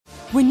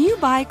When you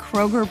buy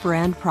Kroger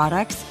brand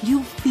products,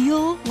 you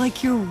feel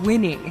like you're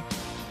winning.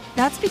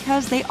 That's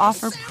because they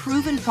offer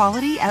proven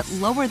quality at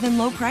lower than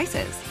low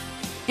prices.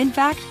 In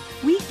fact,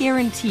 we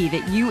guarantee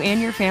that you and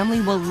your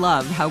family will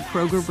love how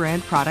Kroger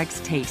brand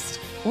products taste,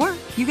 or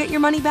you get your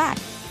money back.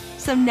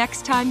 So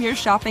next time you're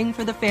shopping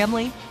for the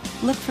family,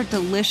 look for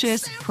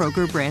delicious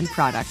Kroger brand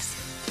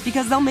products,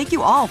 because they'll make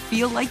you all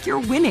feel like you're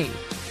winning.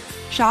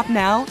 Shop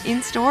now,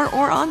 in-store,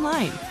 or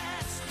online.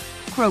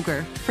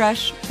 Kroger,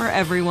 fresh for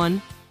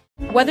everyone.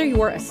 Whether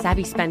you're a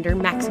savvy spender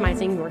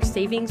maximizing your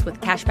savings with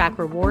cashback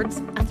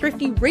rewards, a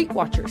thrifty rate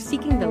watcher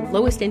seeking the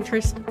lowest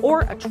interest,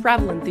 or a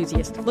travel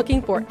enthusiast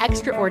looking for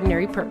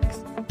extraordinary perks,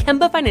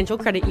 Kemba Financial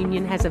Credit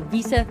Union has a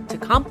visa to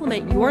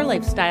complement your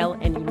lifestyle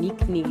and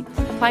unique needs.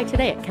 Apply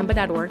today at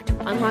Kemba.org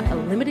to unlock a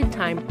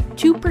limited-time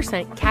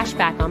 2% cash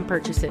back on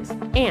purchases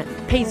and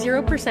pay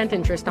 0%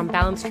 interest on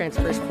balance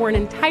transfers for an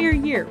entire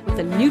year with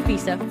a new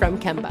visa from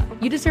Kemba.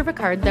 You deserve a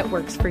card that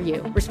works for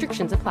you.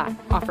 Restrictions apply.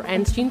 Offer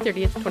ends June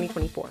 30th,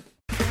 2024.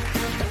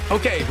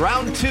 Okay,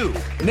 round two.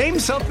 Name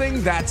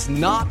something that's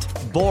not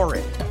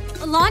boring.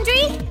 A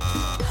laundry?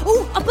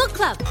 Ooh, a book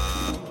club.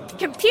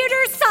 Computer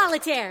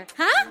solitaire,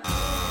 huh?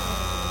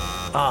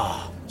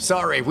 Ah,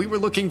 sorry, we were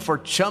looking for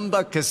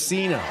Chumba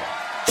Casino.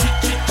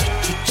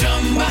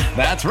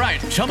 That's right,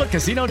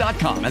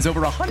 ChumbaCasino.com has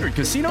over 100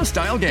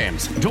 casino-style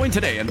games. Join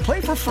today and play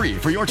for free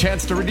for your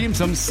chance to redeem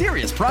some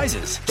serious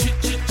prizes.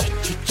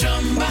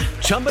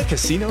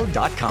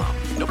 ChumbaCasino.com.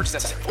 No purchase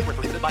necessary. Void where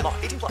prohibited by law.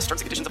 18 plus.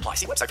 Terms and conditions apply.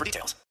 See website for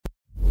details.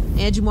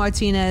 Angie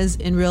Martinez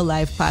in Real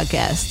Life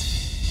podcast.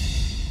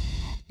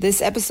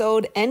 This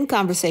episode and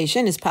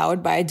conversation is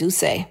powered by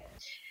Duce.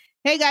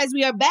 Hey guys,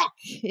 we are back.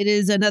 It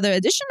is another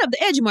edition of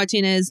the Angie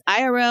Martinez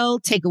IRL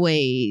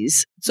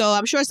Takeaways. So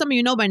I'm sure some of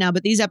you know by now,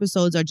 but these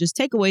episodes are just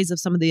takeaways of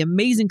some of the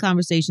amazing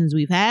conversations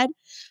we've had.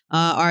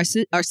 Our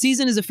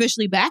season is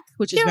officially back,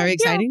 which is very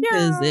exciting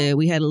because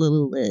we had a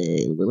little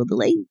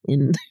delay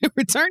in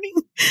returning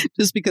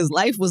just because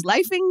life was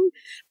lifing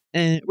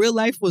and real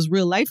life was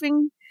real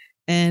lifing.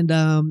 And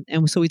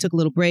so we took a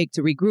little break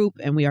to regroup,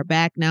 and we are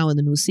back now in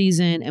the new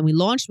season. And we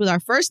launched with our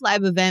first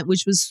live event,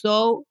 which was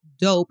so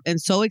dope and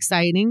so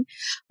exciting.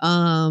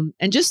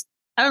 And just,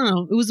 I don't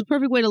know, it was the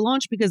perfect way to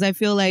launch because I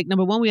feel like,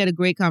 number one, we had a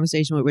great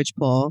conversation with Rich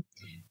Paul.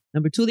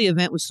 Number two, the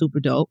event was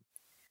super dope.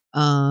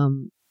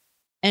 And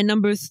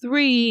number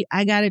three,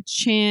 I got a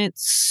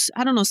chance,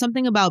 I don't know,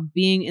 something about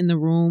being in the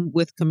room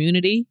with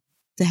community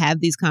to have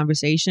these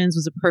conversations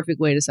was a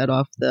perfect way to set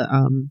off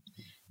the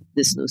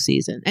this new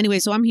season. Anyway,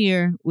 so I'm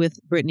here with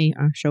Brittany,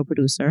 our show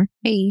producer.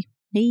 Hey.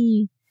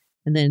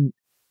 And then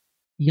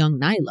young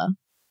Nyla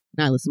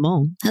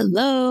Simone.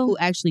 Hello. Who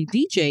actually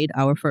DJ'd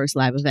our first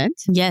live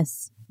event.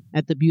 Yes.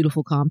 At the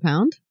beautiful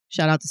compound.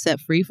 Shout out to Set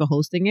Free for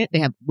hosting it.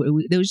 It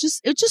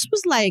just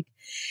was like,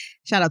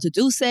 shout out to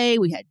Duce.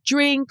 We had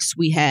drinks,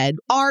 we had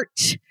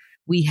art,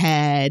 we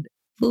had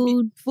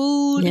food.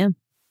 Yeah.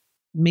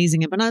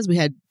 Amazing empanadas. We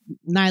had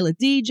Nyla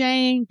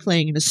DJing,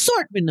 playing an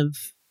assortment of,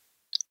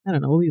 I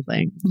don't know, what were you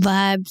playing?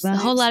 Vibes. A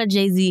whole lot of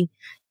Jay-Z.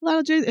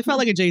 It felt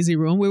like a Jay-Z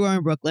room. We were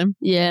in Brooklyn.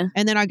 Yeah.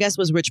 And then our guest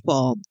was Rich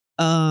Paul.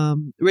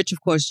 Rich, of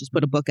course, just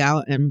put a book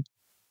out, and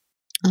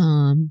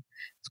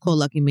it's called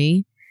Lucky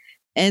Me.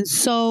 And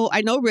so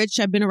I know Rich.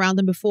 I've been around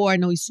him before. I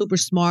know he's super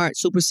smart,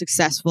 super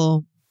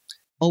successful.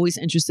 Always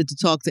interested to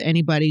talk to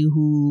anybody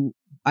who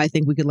I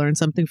think we could learn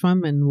something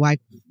from, and why,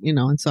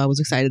 and so I was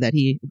excited that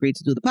he agreed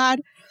to do the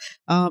pod.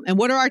 And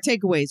what are our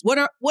takeaways? What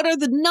are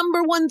the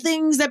number one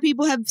things that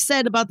people have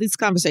said about this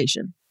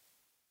conversation?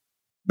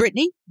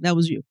 Brittany, that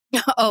was you.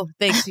 Oh,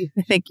 thank you.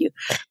 Thank you.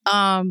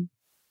 What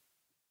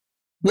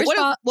were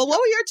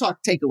your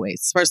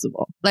takeaways, first of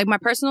all? Like my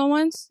personal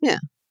ones? Yeah.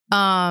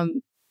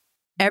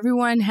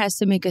 Everyone has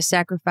to make a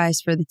sacrifice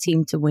for the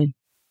team to win.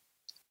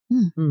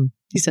 Mm-hmm.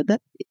 He said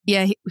that?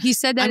 Yeah, he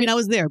said that. I mean, I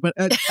was there, but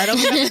I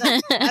don't remember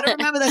that. I don't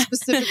remember that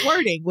specific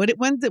wording.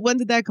 When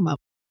did that come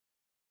up?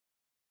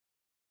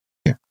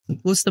 Yeah.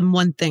 What's the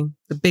one thing?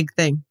 The big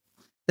thing?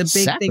 The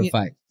big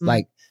sacrifice. thing.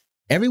 Like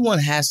everyone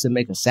has to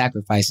make a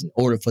sacrifice in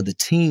order for the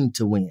team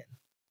to win.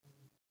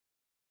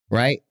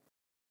 Right?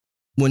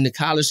 When the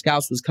college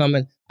scouts was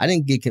coming, I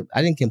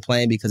didn't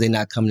complain because they're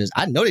not coming to.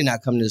 I know they're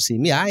not coming to see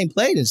me. I ain't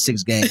played in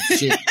 6 games.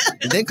 Shit.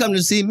 If they come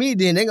to see me,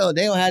 then they don't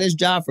have this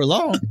job for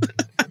long.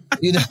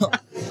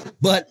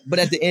 But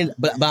at the end,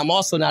 but I'm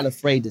also not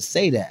afraid to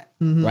say that,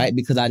 right?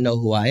 Because I know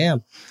who I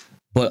am.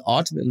 But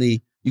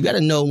ultimately, you got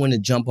to know when to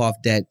jump off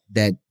that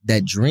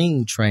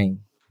dream train,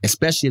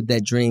 especially if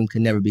that dream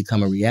can never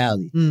become a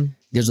reality.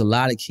 There's a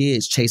lot of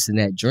kids chasing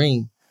that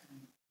dream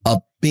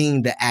of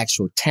being the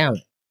actual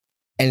talent.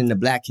 And in the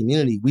Black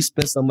community, we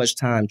spend so much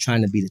time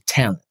trying to be the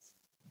talent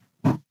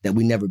that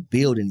we never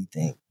build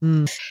anything.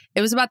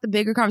 It was about the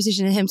bigger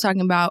conversation of him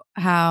talking about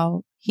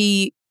how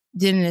he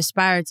didn't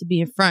aspire to be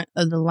in front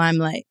of the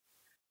limelight.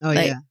 Oh,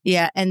 yeah.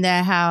 Yeah. And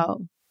that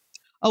how...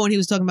 Oh, when he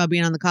was talking about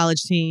being on the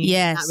college team.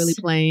 Yes. Not really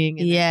playing.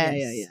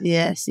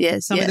 Yes.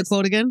 Tell me the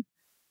quote again.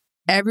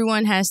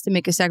 everyone has to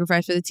make a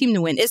sacrifice for the team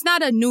to win. It's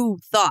not a new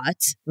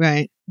thought.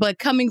 Right. But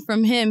coming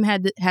from him,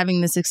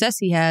 having the success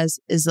he has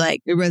is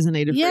like... It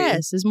resonated for you.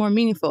 Yes, it's more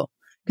meaningful.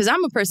 Because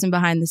I'm a person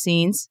behind the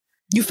scenes.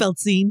 You felt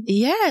seen?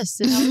 Yes.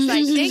 And I was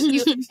like, thank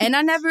you. And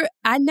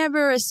I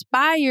never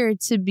aspired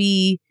to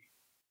be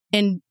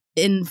in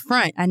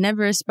front. I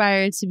never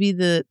aspired to be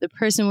the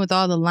person with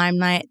all the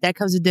limelight. That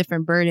comes with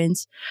different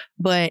burdens.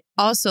 But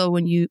also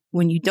when you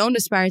don't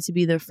aspire to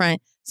be the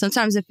front,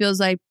 sometimes it feels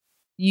like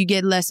you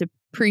get less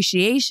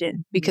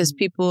appreciation because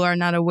people are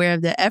not aware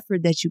of the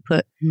effort that you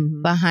put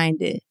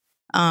behind it.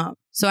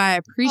 So I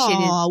appreciate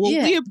it. Oh, well,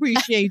 we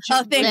appreciate you.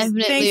 Oh, thanks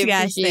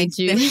guys. Thanks.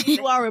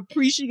 You are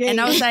appreciated. And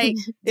I was like,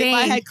 if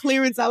I had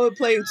clearance, I would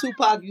play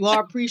Tupac. You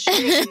are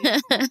appreciated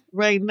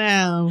right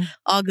now.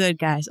 All good,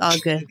 guys. All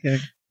good. Okay.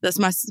 That's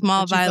my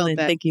small violin.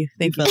 Thank you.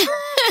 Thank you.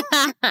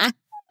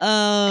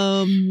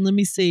 Let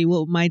me see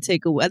what my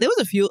takeaway. There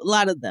was a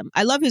lot of them.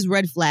 I love his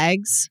red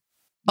flags.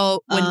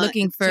 Oh, when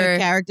looking for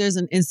characters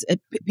and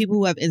people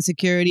who have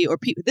insecurity or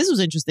people. This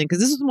was interesting because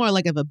this was more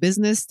like of a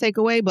business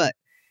takeaway, but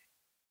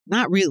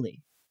not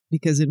really,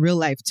 because in real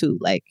life too,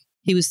 like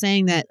he was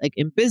saying that like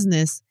in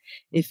business,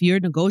 if you're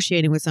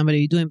negotiating with somebody,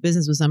 you're doing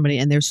business with somebody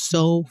and they're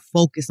so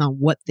focused on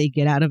what they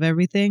get out of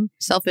everything.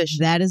 Selfish.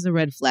 That is a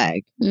red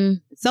flag.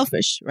 It's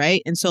selfish,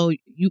 right? And so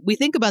we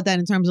think about that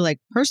in terms of like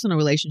personal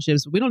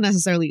relationships. But we don't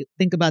necessarily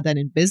think about that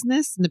in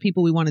business and the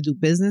people we want to do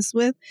business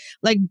with.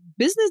 Like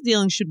business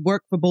dealing should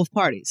work for both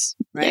parties,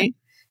 right?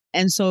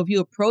 Yeah. And so if you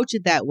approach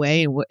it that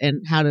way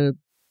and how to,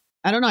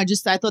 I don't know. I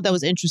thought that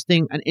was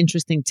interesting. An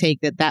interesting take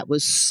that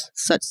was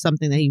such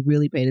something that he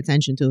really paid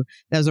attention to.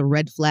 That was a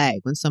red flag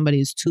when somebody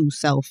is too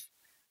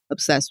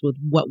self-obsessed with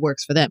what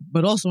works for them,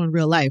 but also in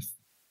real life,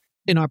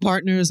 in our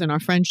partners and our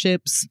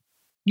friendships.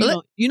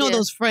 You know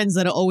those friends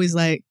that are always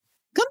like,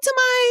 "Come to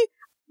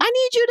I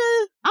need you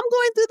to. I'm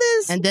going through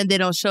this," and then they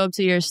don't show up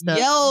to your stuff.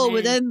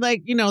 But then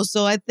like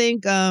So I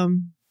think that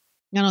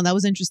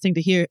was interesting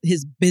to hear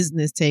his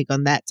business take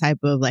on that type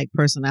of like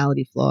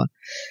personality flaw.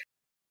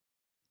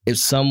 If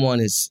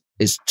someone is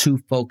too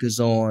focused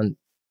on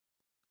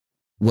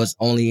what's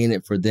only in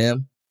it for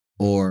them,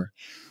 or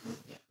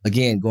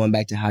again, going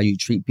back to how you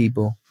treat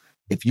people,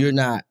 if you're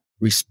not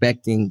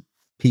respecting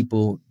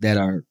people that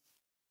are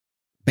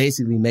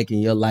basically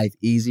making your life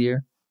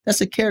easier, that's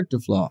a character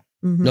flaw.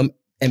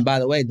 And by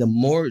the way, the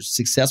more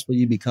successful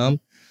you become,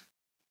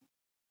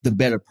 the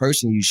better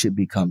person you should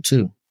become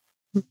too.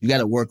 You got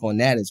to work on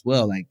that as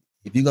well. Like,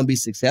 if you're going to be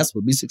successful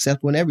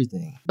in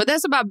everything. But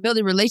that's about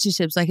building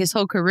relationships. Like his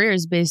whole career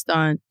is based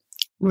on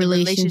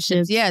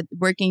relationships. Yeah,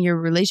 working your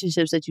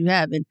relationships that you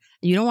have. And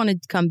you don't want to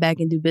come back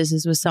and do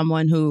business with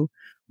someone who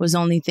was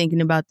only thinking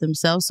about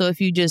themselves. So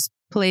if you just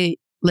play,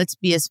 let's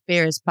be as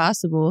fair as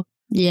possible.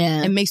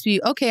 Yeah. It makes me,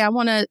 okay, I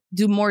want to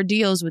do more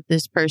deals with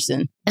this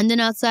person. And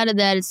then outside of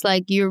that, it's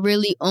like you're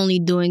really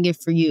only doing it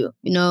for you.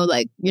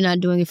 Like you're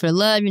not doing it for the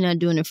love. You're not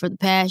doing it for the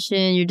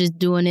passion. You're just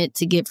doing it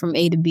to get from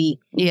A to B.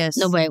 Yes.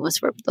 Nobody wants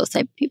to work with those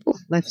type of people.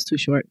 Life is too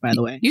short, by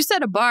the way. You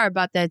set a bar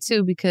about that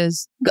too,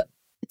 because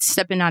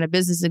stepping out of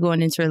business and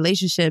going into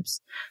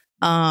relationships,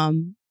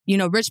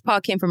 Rich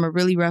Paul came from a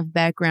really rough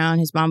background.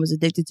 His mom was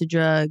addicted to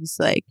drugs.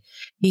 Like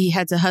he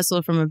had to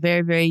hustle from a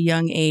very, very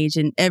young age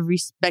in every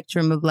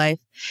spectrum of life.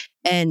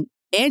 And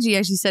Angie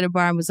actually set a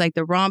bar and was like,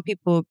 the wrong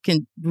people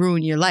can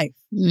ruin your life.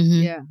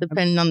 Mm-hmm. Yeah.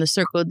 Depending on the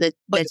circle that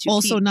you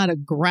also keep. Not a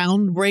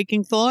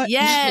groundbreaking thought.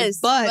 Yes.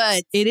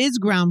 but it is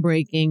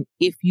groundbreaking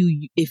if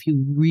you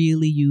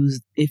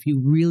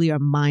really are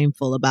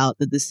mindful about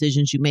the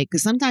decisions you make.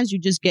 Because sometimes you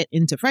just get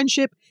into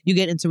friendship, you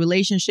get into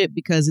relationship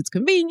because it's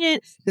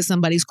convenient, because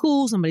somebody's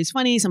cool, somebody's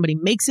funny, somebody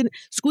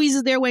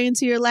squeezes their way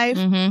into your life.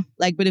 Mm-hmm.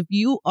 But if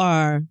you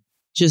are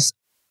just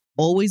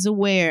always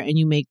aware and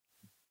you make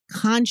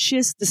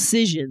conscious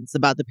decisions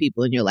about the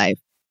people in your life,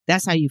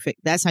 that's how you fix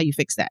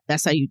that.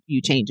 That's how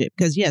you change it.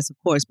 Because yes, of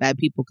course, bad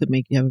people could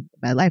make you have a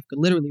bad life, could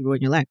literally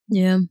ruin your life.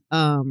 Yeah.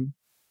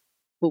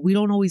 But we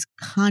don't always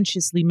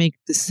consciously make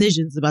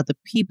decisions about the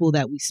people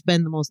that we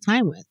spend the most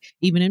time with,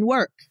 even in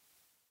work,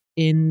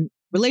 in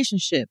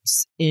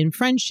relationships, in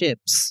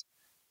friendships.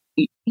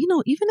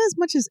 Even as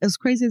much as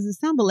crazy as it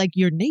sounds, but like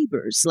your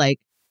neighbors, like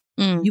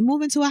you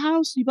move into a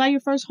house, you buy your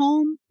first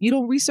home, you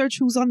don't research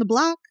who's on the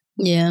block.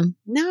 Yeah.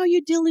 Now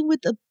you're dealing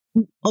with a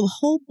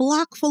whole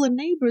block full of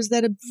neighbors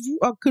that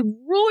could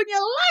ruin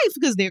your life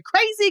because they're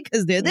crazy,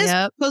 because they're this,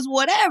 because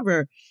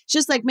whatever. It's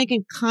just like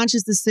making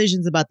conscious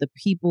decisions about the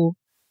people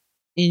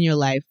in your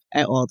life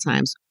at all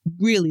times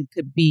really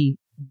could be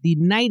the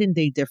night and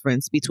day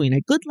difference between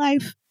a good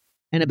life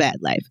and a bad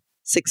life,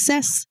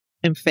 success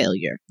and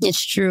failure.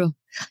 It's true.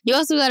 You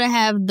also got to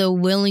have the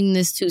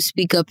willingness to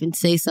speak up and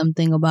say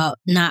something about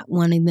not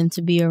wanting them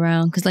to be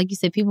around. Because like you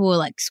said, people will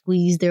like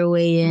squeeze their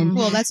way in.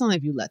 Well, that's only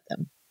if you let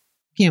them.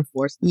 You can't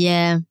force them.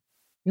 Yeah.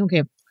 You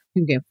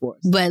can't force.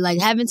 But like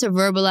having to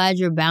verbalize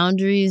your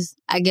boundaries,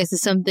 I guess,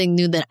 is something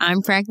new that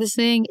I'm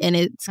practicing. And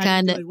it's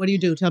kind of... What do you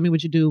do? Tell me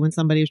what you do when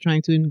somebody is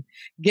trying to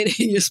get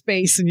in your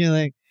space and you're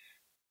like,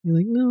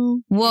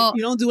 no. Well,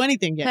 you don't do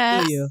anything yet,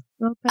 pass. do you?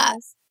 Well,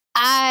 pass.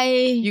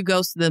 You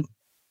ghost them.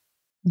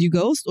 You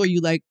ghost or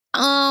you like?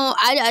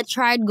 I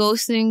tried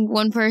ghosting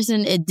one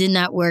person. It did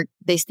not work.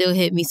 They still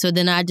hit me. So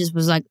then I just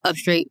was like up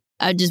straight.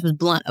 I just was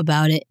blunt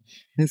about it.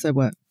 And said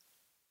what?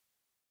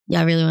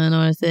 Y'all really want to know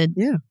what I said?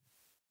 Yeah.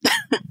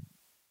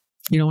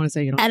 You don't want to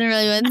say you don't. I don't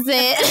really want to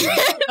say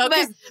it. But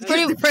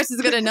the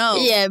person's going to know.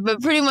 Yeah,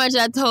 but pretty much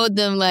I told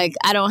them, like,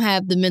 I don't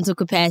have the mental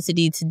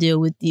capacity to deal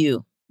with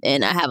you.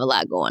 And I have a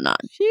lot going on.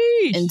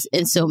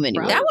 In so many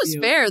ways. That was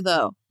fair,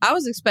 though. I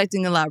was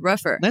expecting a lot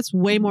rougher. That's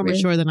way more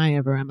mature than I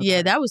ever am.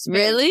 Yeah, that was fair.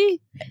 Really?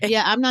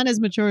 Yeah, I'm not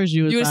as mature as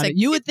you.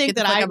 You would think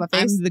that I'm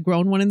the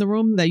grown one in the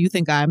room, that you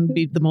think I'm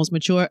the most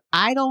mature.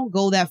 I don't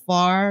go that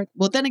far.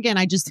 Well, then again,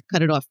 I just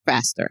cut it off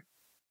faster.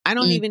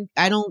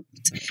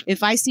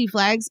 If I see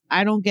flags,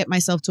 I don't get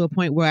myself to a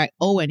point where I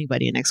owe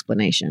anybody an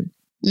explanation.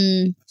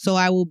 So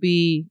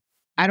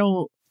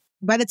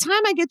by the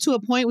time I get to a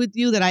point with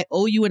you that I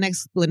owe you an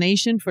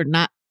explanation for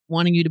not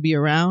wanting you to be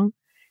around,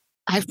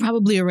 I've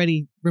probably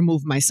already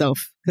removed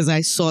myself because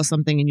I saw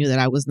something in you that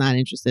I was not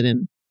interested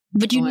in.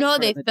 But you know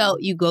they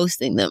felt you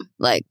ghosting them.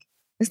 Like,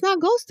 it's not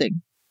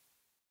ghosting.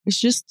 It's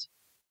just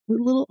a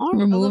little arm,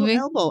 removing,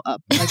 a little elbow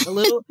up, like a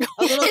little.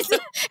 It's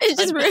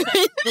just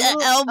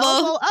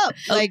elbow up,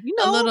 like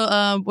a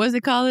little. What does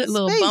it call it? A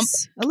little bump,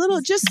 a little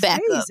just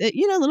back up. A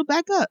little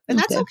back up, and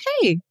that's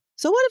okay.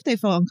 So what if they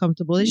felt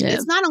uncomfortable?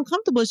 It's not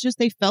uncomfortable. It's just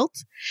they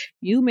felt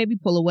you maybe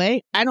pull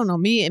away. I don't know,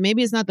 me.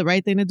 Maybe it's not the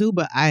right thing to do,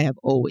 but I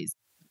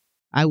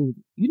will.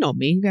 You know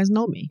me. You guys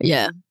know me.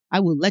 Yeah. I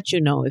will let you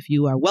know if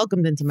you are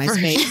welcomed into my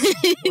space.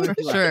 Or if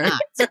you are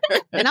not.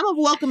 And I'm a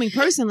welcoming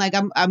person. Like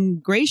I'm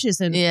gracious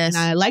and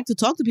I like to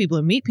talk to people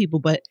and meet people.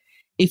 But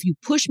if you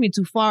push me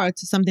too far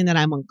to something that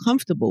I'm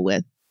uncomfortable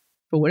with,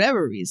 for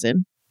whatever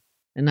reason,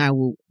 then I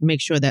will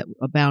make sure that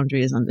a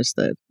boundary is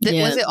understood.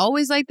 Was it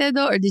always like that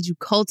though, or did you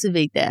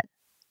cultivate that?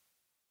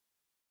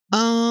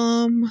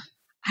 I've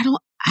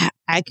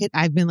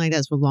been like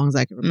that for as long as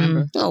I can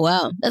remember. Oh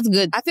wow, that's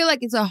good. I feel like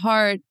it's a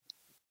hard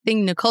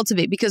thing to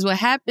cultivate because what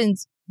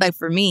happens, like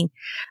for me,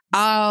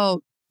 I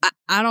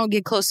don't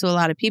get close to a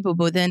lot of people,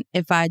 but then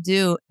if I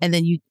do, and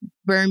then you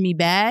burn me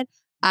bad,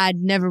 I'd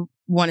never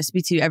want to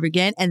speak to you ever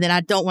again, and then I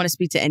don't want to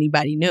speak to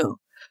anybody new.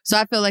 So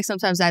I feel like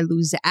sometimes I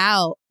lose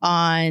out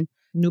on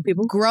new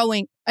people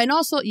growing, and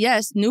also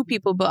yes, new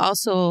people, but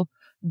also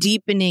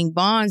deepening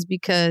bonds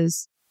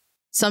because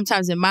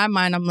sometimes in my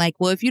mind I'm like,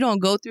 well, if you don't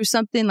go through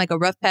something like a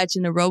rough patch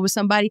in the road with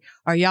somebody,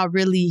 are y'all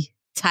really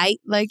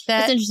tight like that?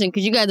 That's interesting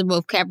because you guys are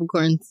both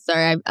Capricorns.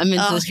 Sorry, I'm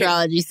into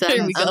astrology, so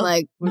I'm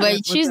like,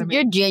 but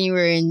you're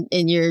January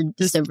and you're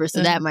December,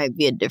 so that might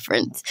be a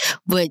difference.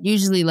 But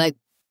usually, like,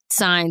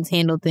 signs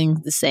handle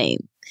things the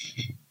same.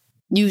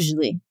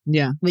 Usually,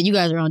 yeah. But you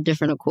guys are on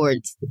different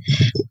accords.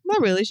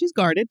 Not really. She's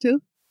guarded too,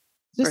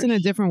 just in a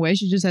different way.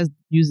 She just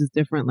uses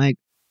different like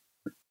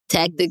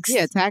tactics.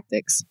 Yeah,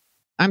 tactics.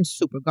 I'm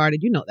super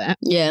guarded. You know that.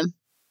 Yeah.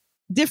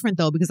 Different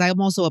though, because I'm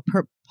also a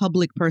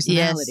public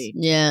personality.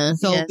 Yes.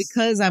 Yeah. So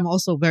because I'm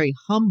also very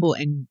humble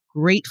and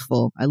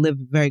grateful, I live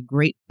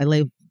great.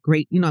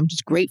 I'm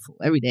just grateful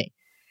every day.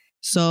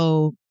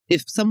 So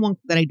if someone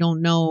that I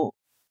don't know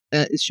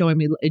is showing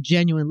me a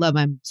genuine love,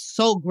 I'm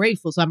so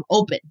grateful. So I'm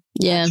open.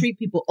 Yeah. I treat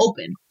people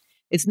open.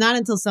 It's not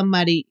until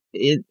somebody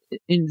is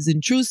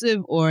intrusive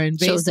or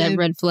invasive, shows that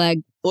red flag,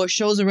 or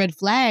shows a red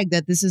flag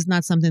that this is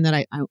not something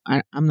that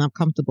I'm not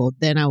comfortable.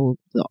 Then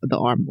the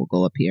arm will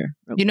go up here.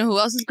 You know who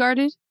else is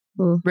guarded?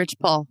 Rich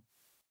Paul.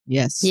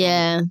 Yes.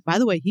 Yeah. By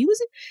the way,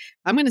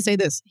 I'm going to say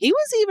this. He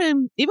was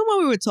even when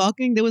we were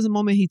talking, there was a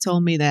moment he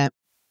told me that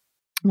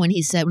when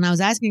I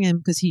was asking him,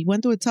 because he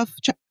went through a tough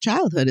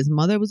childhood. His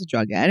mother was a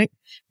drug addict.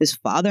 His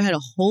father had a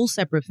whole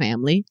separate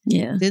family.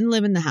 Yeah. Didn't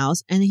live in the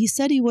house. And he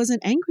said he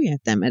wasn't angry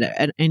at them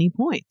at any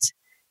point.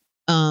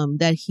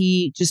 That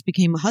he just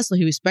became a hustler.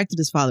 He respected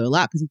his father a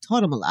lot because he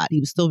taught him a lot. He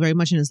was still very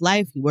much in his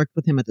life. He worked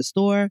with him at the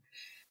store.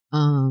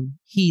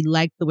 He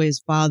liked the way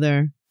his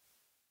father,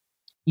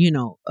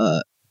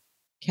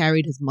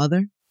 carried his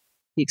mother.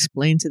 He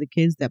explained to the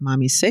kids that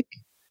mommy's sick.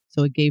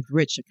 So it gave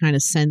Rich a kind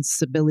of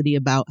sensibility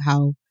about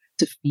how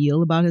to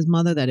feel about his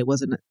mother, that it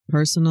wasn't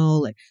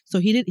personal. So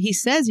he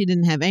says he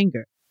didn't have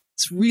anger.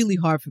 It's really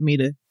hard for me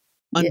to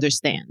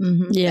understand.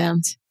 Mm-hmm. Yeah.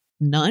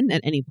 None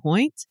at any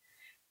point.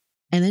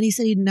 And then he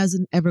said he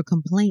doesn't ever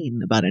complain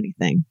about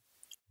anything.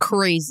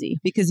 Crazy.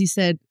 Because he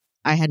said,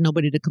 I had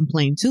nobody to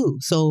complain to.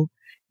 So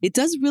it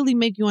does really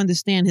make you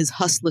understand his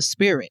hustler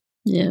spirit.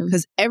 Yeah.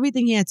 Because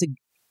everything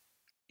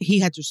he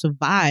had to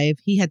survive,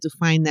 he had to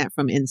find that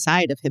from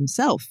inside of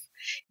himself.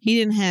 He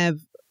didn't have,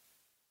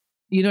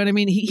 you know what I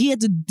mean? He had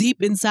to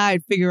deep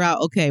inside figure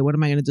out, okay, what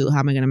am I going to do?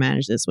 How am I going to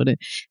manage this with it?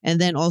 And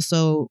then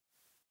also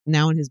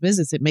now in his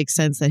business, it makes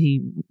sense that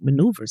he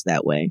maneuvers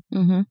that way.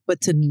 Mm-hmm.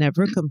 But to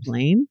never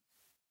complain,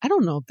 I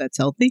don't know if that's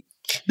healthy.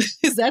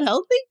 Is that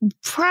healthy?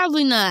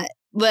 Probably not.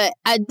 But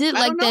I did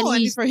like that. I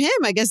mean, for him,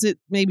 I guess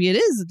maybe it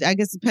is. I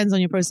guess it depends on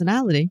your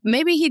personality.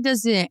 Maybe he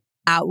doesn't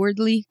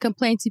outwardly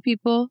complain to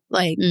people.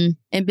 Like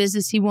in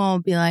business, he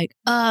won't be like,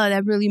 oh,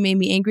 that really made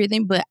me angry.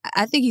 But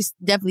I think he's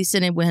definitely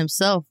sitting with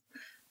himself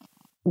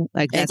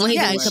Like that's when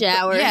he's in the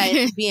shower.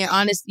 Yeah, being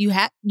honest, you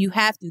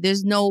have to.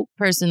 There's no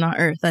person on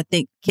earth I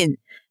think can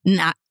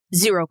not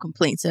zero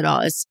complaints at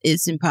all.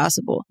 It's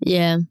impossible.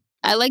 Yeah.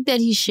 I like that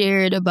he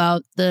shared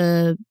about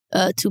the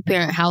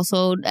 2-parent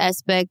household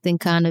aspect and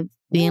kind of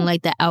being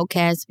like the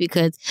outcast,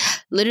 because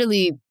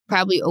literally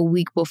probably a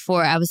week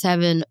before I was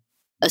having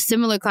a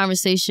similar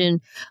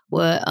conversation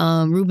with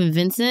Ruben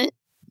Vincent,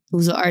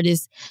 who's an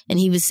artist, and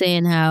he was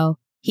saying how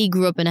he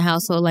grew up in a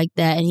household like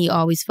that and he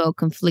always felt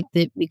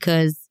conflicted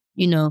because,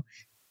 you know,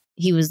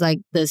 he was like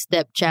the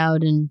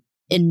stepchild and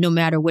no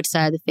matter which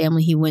side of the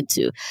family he went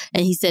to.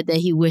 And he said that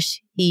he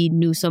wished he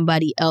knew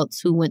somebody else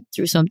who went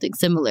through something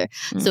similar.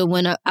 So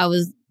when I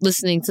was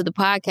listening to the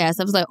podcast,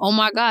 I was like, oh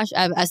my gosh,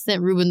 I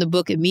sent Ruben the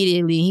book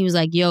immediately. And he was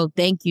like, yo,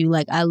 thank you.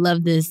 Like, I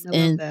love this.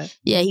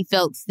 Yeah, he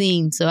felt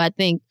seen. So I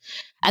think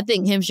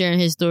him sharing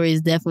his story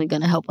is definitely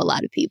going to help a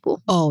lot of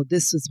people. Oh,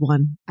 this is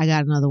one. I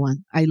got another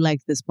one. I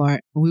like this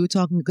part. When we were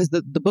talking, because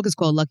the book is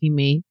called Lucky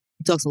Me.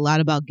 He talks a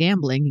lot about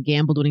gambling. He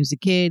gambled when he was a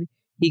kid.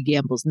 He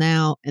gambles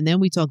now. And then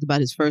we talked about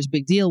his first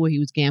big deal where he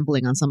was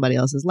gambling on somebody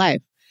else's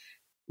life.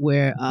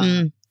 Where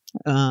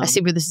I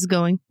see where this is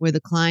going. Where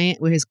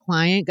his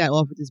client got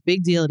offered this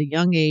big deal at a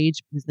young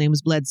age. His name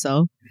was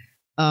Bledsoe.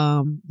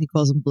 He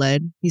calls him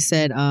Bled. He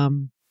said,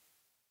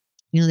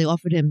 they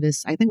offered him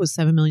this, I think it was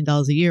 $7 million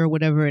a year or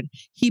whatever. And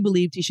he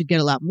believed he should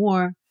get a lot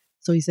more.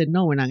 So he said,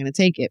 no, we're not going to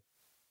take it.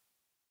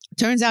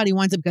 Turns out he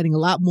winds up getting a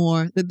lot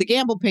more. The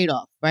gamble paid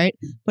off, right?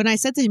 But I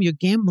said to him, you're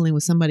gambling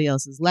with somebody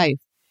else's life,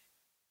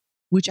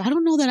 which I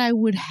don't know that I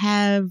would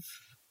have.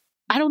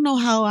 I don't know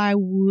how I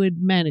would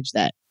manage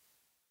that.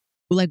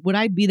 Like, would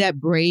I be that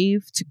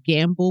brave to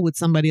gamble with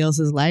somebody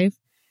else's life?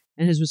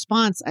 And his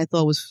response, I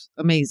thought, was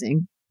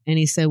amazing. And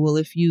he said, well,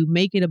 if you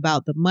make it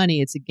about the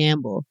money, it's a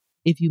gamble.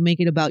 If you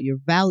make it about your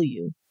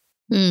value,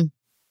 it's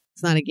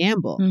not a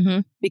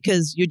gamble,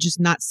 because you're just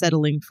not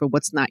settling for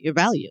what's not your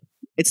value.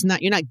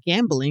 You're not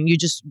gambling. You're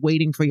just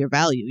waiting for your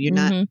value. You're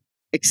not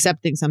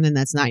accepting something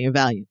that's not your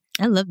value.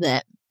 I love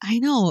that. I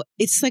know.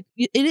 It's like,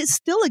 it is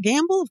still a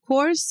gamble, of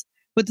course,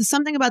 but there's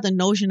something about the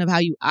notion of how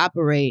you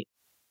operate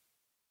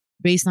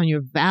based on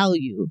your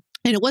value.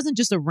 And it wasn't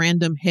just a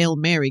random Hail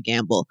Mary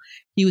gamble.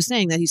 He was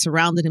saying that he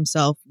surrounded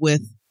himself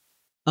with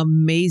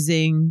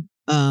amazing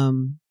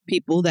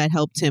people that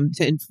helped him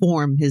to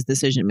inform his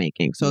decision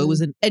making. So it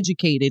was an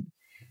educated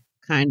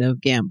kind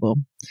of gamble.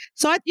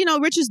 So,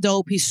 Rich is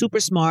dope. He's super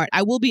smart.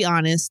 I will be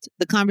honest.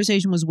 The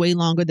conversation was way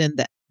longer than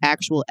the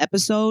actual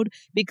episode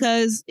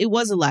because it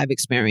was a live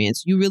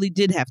experience. You really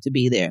did have to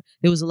be there.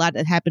 There was a lot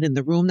that happened in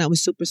the room that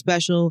was super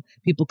special.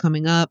 People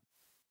coming up.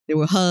 There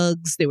were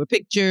hugs. There were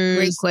pictures.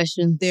 Great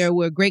questions. There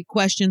were great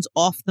questions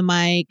off the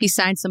mic. He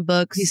signed some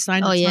books. He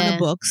signed a ton of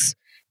books.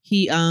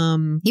 He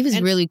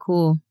was really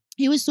cool.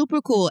 He was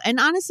super cool. And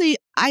honestly,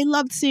 I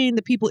loved seeing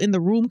the people in the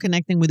room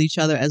connecting with each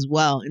other as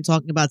well and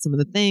talking about some of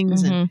the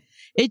things. And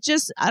it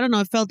just, I don't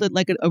know, it felt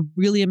like a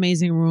really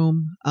amazing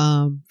room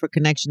for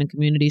connection and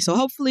community. So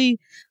hopefully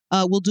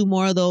we'll do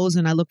more of those.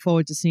 And I look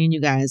forward to seeing you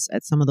guys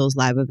at some of those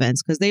live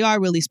events because they are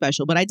really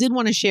special. But I did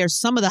want to share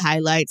some of the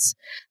highlights.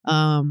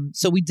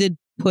 So we did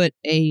put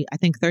I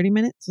think 30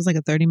 minutes. It was like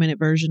a 30-minute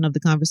version of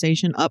the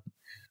conversation up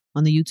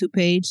on the YouTube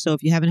page. So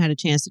if you haven't had a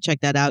chance to check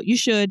that out, you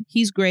should.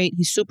 He's great.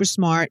 He's super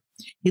smart.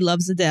 He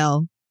loves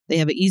Adele. They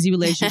have an easy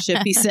relationship,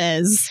 he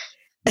says.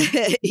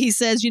 He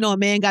says, a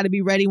man got to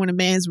be ready when a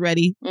man's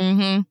ready.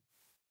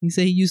 He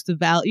said he used to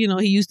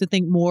he used to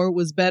think more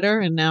was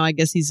better. And now I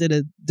guess he's at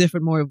a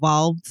different, more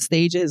evolved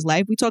stage of his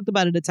life. We talked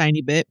about it a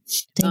tiny bit.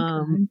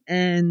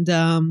 And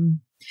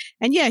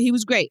yeah, he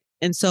was great.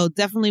 And so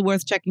definitely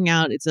worth checking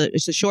out. It's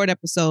a short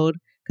episode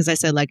because I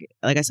said, like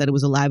I said, it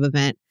was a live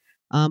event.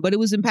 But it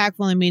was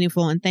impactful and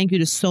meaningful. And thank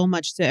you so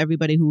much to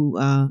everybody who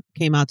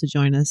came out to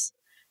join us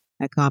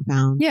at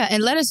Compound. Yeah.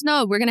 And let us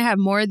know. We're going to have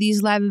more of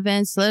these live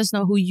events. Let us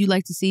know who you'd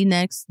like to see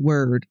next.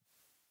 Word.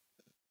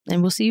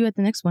 And we'll see you at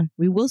the next one.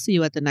 We will see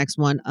you at the next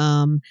one.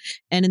 And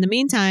in the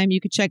meantime, you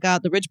can check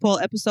out the Rich Paul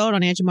episode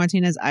on Angie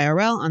Martinez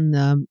IRL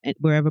on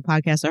wherever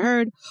podcasts are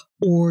heard.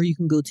 Or you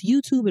can go to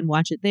YouTube and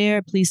watch it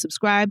there. Please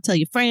subscribe. Tell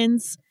your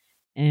friends.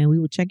 And we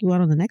will check you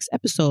out on the next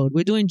episode.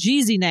 We're doing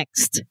Jeezy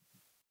next.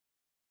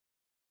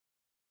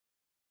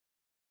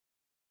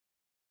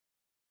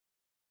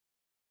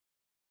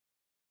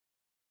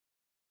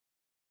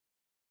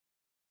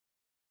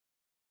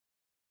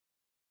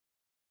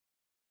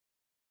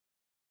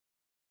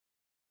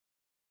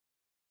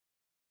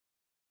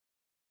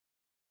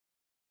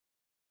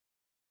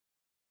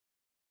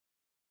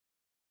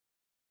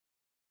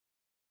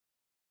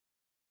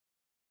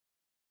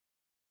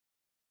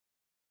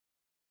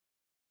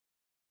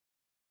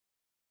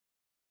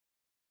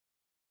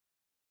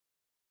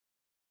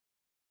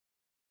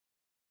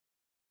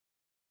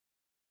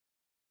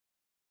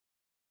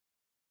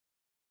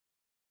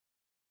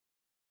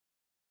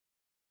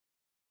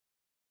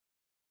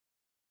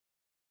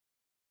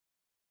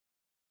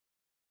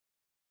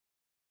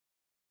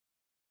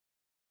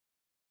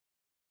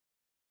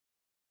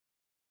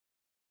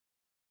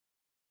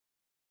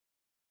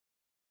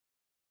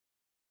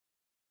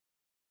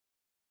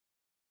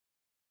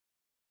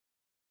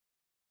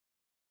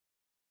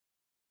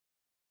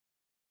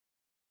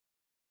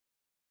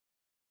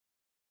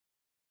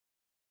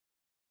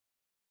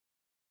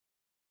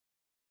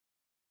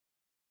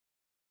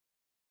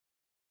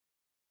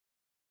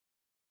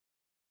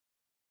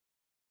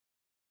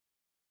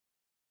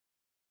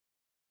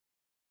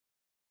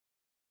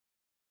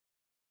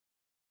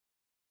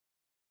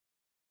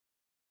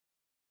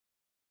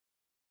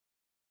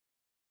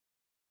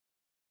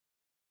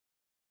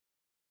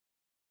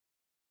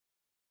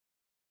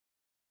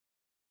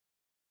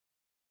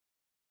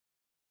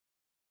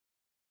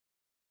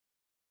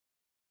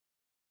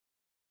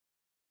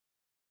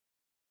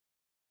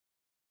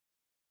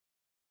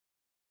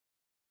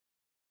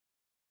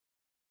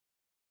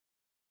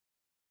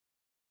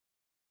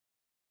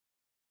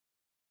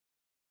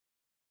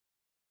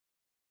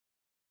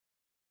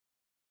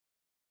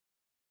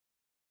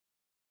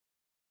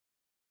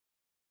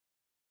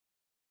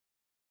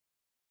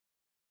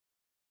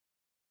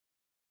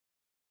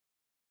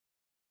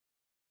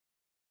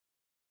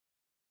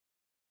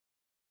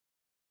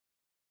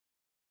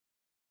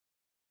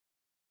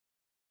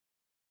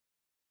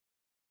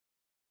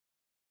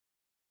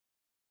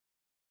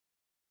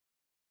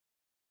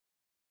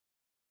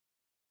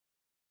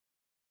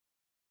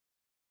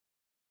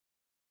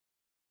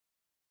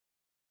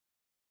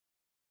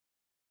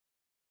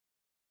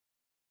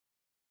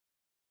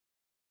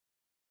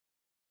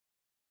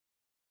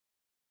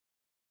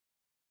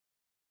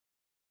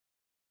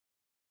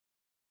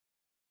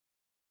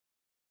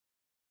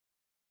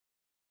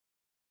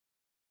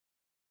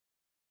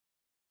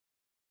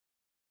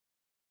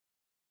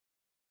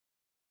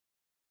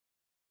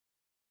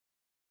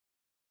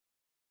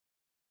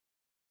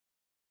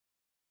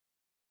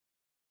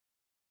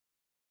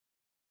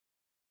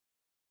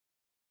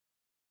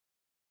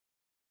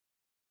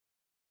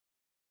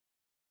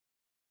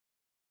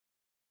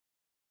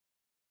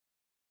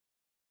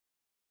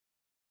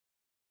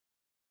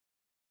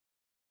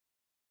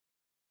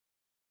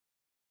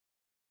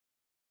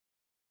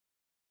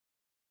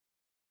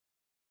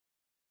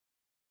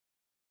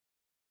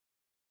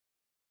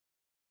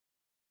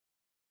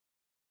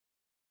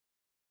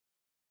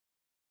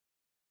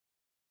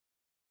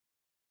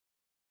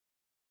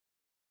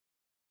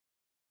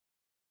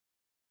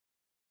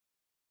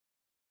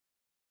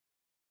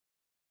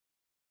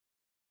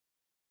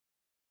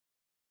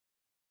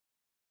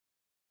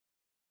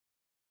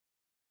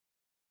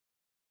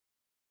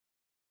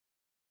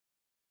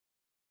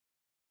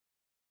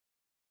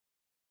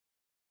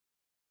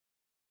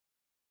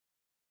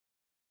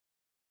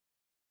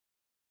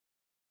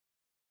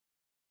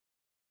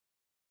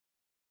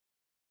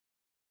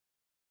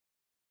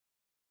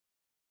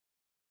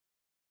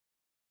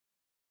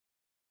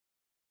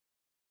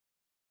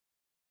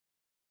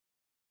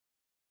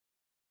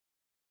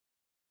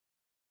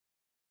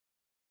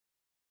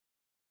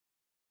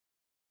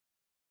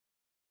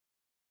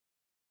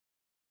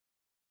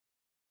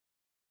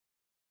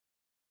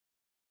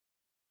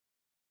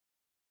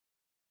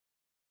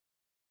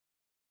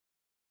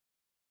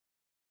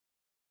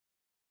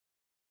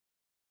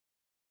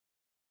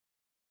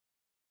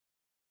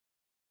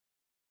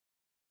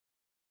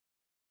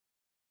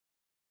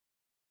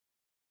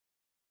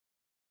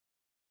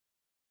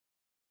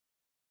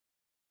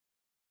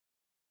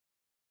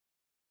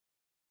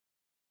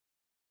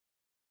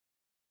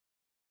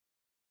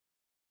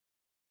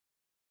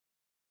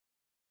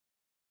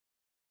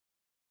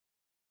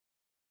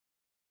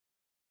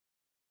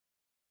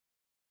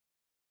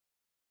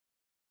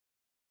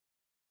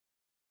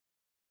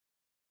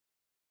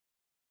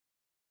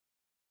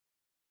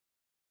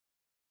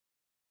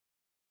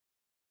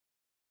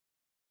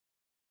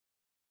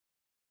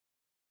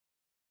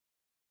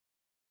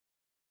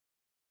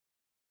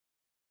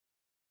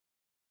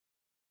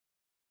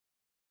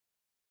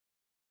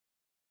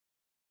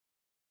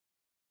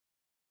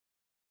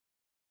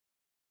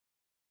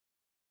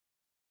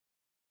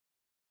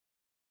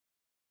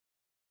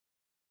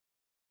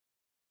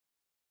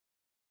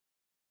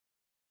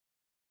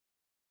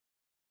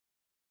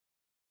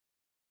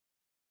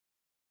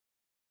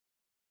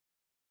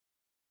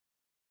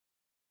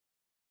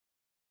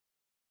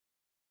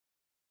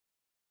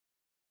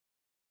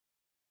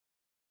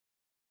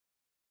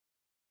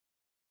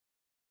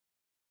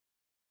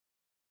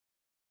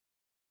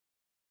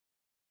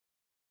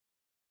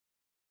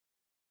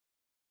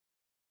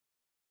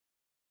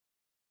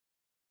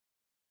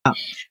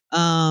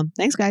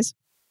 Thanks, guys.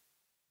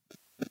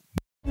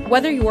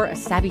 Whether you're a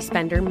savvy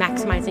spender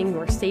maximizing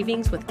your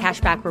savings with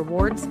cashback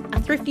rewards,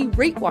 a thrifty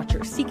rate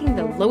watcher seeking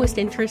the lowest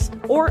interest,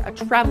 or a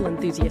travel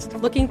enthusiast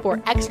looking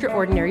for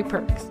extraordinary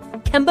perks,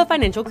 Kemba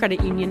Financial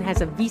Credit Union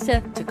has a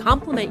visa to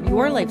complement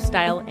your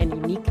lifestyle and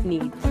unique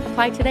needs.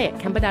 Apply today at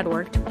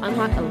Kemba.org to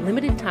unlock a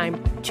limited time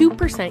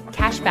 2%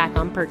 cash back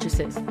on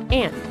purchases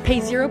and pay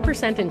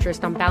 0%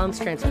 interest on balance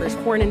transfers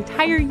for an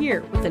entire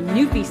year with a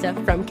new visa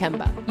from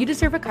Kemba. You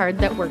deserve a card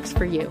that works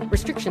for you.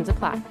 Restrictions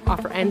apply.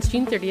 Offer ends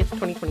June 30th,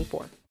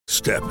 2024.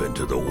 Step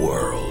into the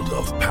world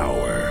of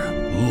power,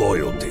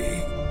 loyalty,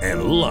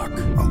 and luck.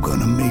 I'm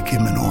gonna make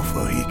him an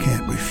offer he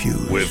can't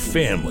refuse. With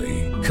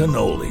family,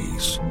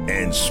 cannolis,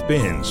 and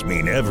spins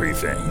mean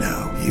everything.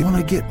 Now, you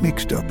wanna get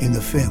mixed up in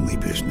the family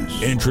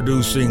business.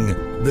 Introducing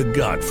The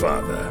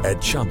Godfather at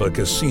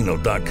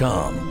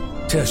ChumbaCasino.com.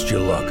 Test your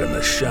luck in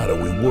the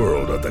shadowy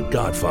world of The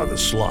Godfather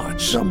slot.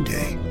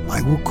 Someday,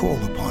 I will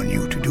call upon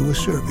you to do a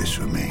service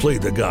for me. Play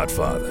The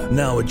Godfather,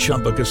 now at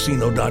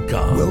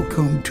ChumbaCasino.com.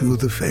 Welcome to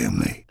the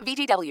family.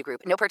 VGW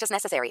Group. No purchase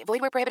necessary. Void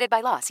where prohibited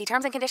by law. See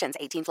terms and conditions.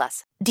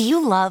 18+. Do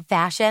you love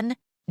fashion?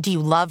 Do you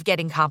love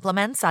getting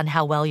compliments on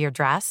how well you're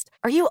dressed?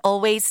 Are you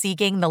always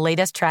seeking the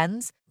latest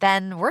trends?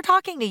 Then we're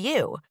talking to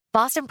you.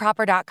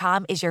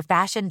 BostonProper.com is your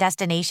fashion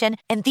destination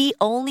and the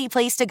only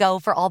place to go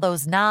for all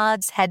those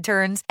nods, head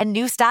turns, and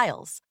new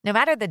styles. No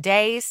matter the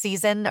day,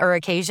 season, or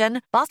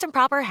occasion, Boston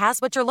Proper has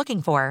what you're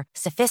looking for.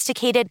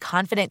 Sophisticated,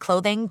 confident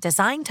clothing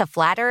designed to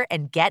flatter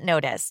and get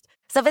noticed.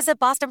 So visit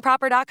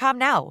BostonProper.com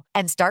now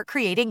and start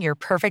creating your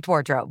perfect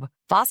wardrobe.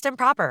 Boston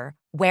Proper.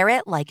 Wear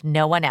it like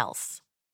no one else.